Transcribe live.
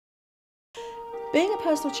Being a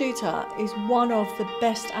personal tutor is one of the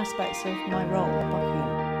best aspects of my role at Buckingham.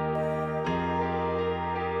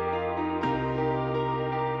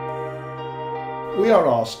 We are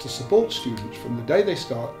asked to support students from the day they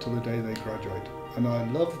start to the day they graduate, and I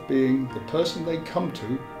love being the person they come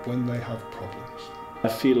to when they have problems. I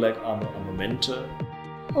feel like I'm a mentor.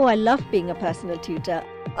 Oh, I love being a personal tutor.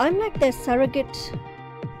 I'm like their surrogate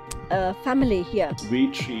family here.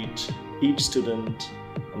 We treat each student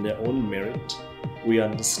on their own merit. We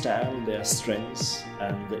understand their strengths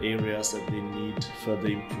and the areas that they need further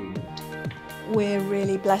improvement. We're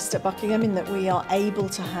really blessed at Buckingham in that we are able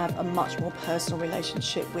to have a much more personal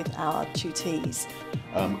relationship with our tutees.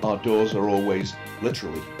 Our doors are always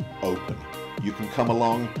literally open. You can come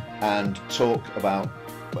along and talk about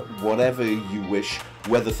whatever you wish,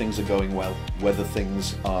 whether things are going well, whether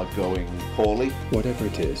things are going poorly. Whatever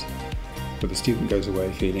it is, but the student goes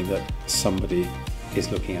away feeling that somebody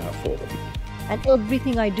is looking out for them. And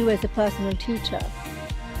everything I do as a personal tutor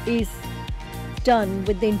is done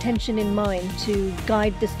with the intention in mind to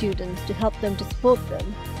guide the students, to help them, to support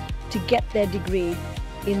them, to get their degree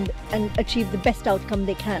and achieve the best outcome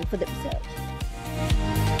they can for themselves.